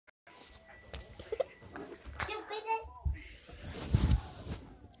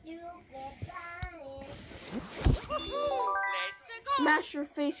smash your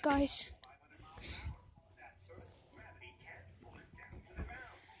face, guys.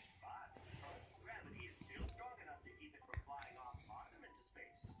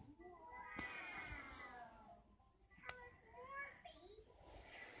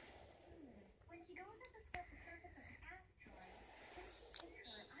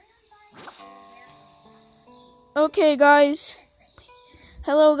 Okay, guys.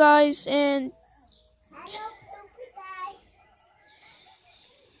 Hello, guys, and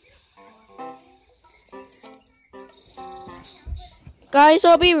guys,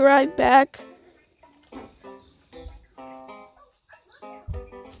 I'll be right back.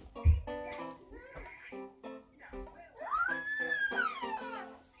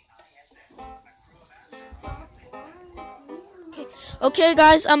 Okay,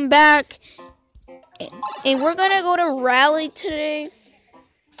 guys, I'm back. And we're gonna go to Rally today.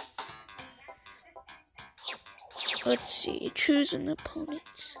 Let's see. Choose an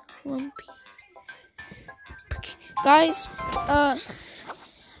opponent. Lumpy. Okay. Guys,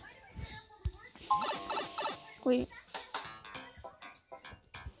 wait.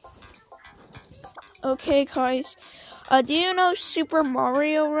 Okay, guys. Do you know Super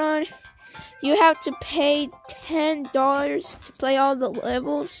Mario Run? You have to pay $10 to play all the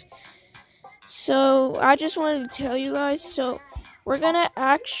levels. So, I just wanted to tell you guys. So, we're gonna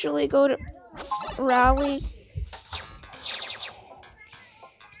actually go to Rally.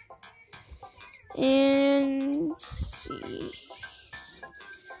 And let's see.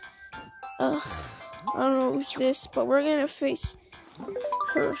 I don't know who's this, but we're gonna face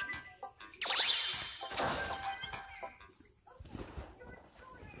her.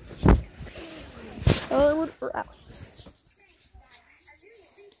 Hollywood Rally.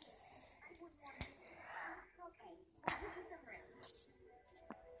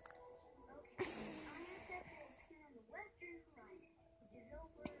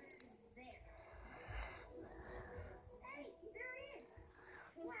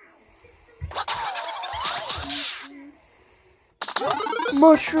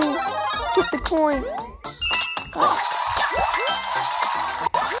 Mushroom, get the coin.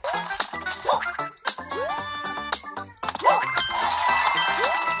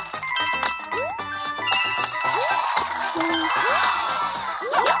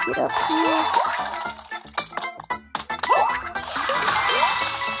 Get up here.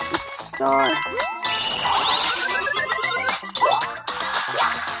 Get the star.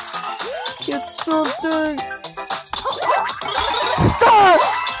 Get something. Star!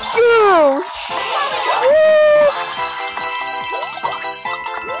 You!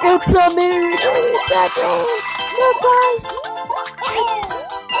 Get some maybe that man. Look, guys.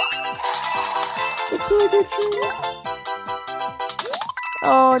 It's over.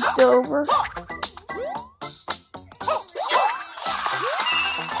 Oh, it's over.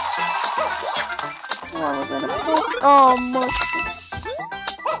 Now we're gonna pick. Oh, mushroom.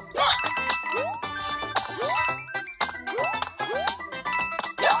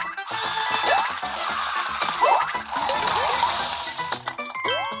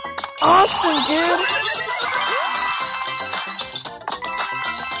 Awesome, dude.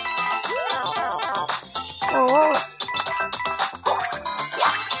 Oh.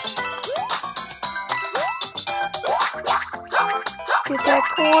 Get that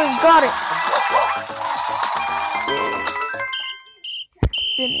coin. Got it.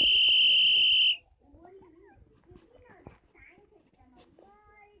 Finish.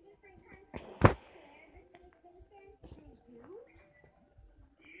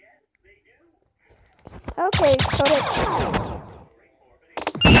 Okay, got it.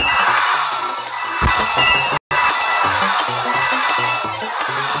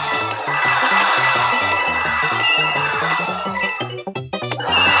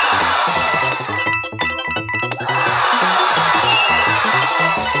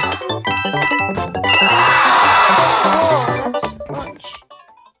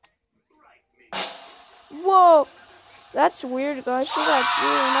 Whoa, that's weird, guys. She got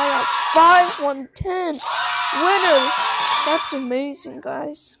 0 and I got 5, 110. Winner. That's amazing,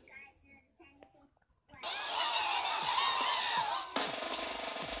 guys.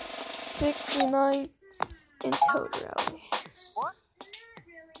 $69 in Toad Rally.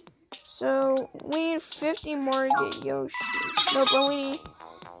 So we need 50 more to get Yoshi. No, but we need.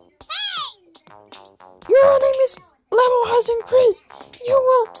 Your name is Level has increased. You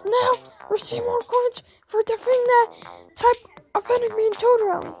will now receive more coins for defeating that type of enemy in Toad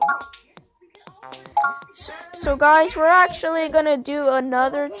Rally. So guys, we're actually gonna do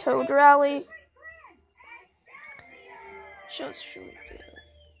another Toad Rally. Show we do.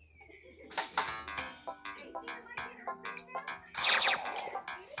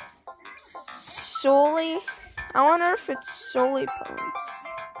 solely. I wonder if it's solely points.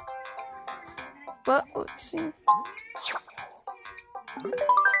 But let's see.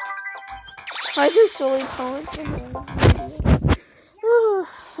 I do solely points. Oh,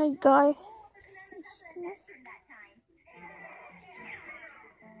 I die.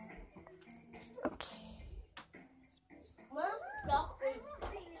 Okay.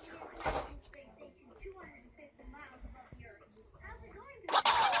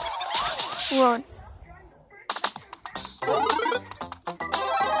 Run.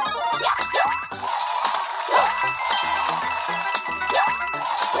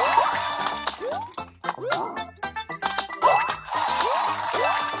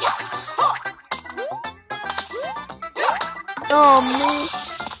 Oh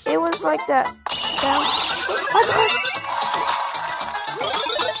man, it was like that.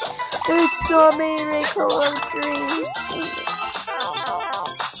 It's so miracle of dreams.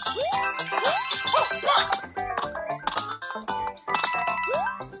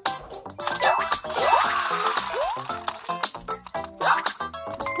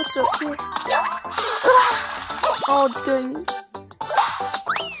 What's up here? Oh dang.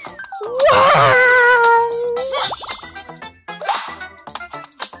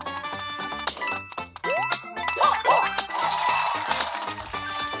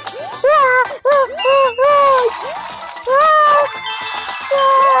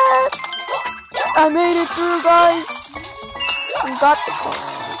 I made it through, guys. We got the car.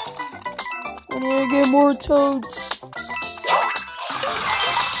 I need to get more toads.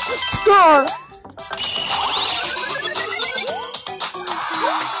 Star.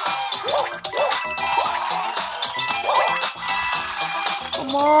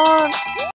 Come on.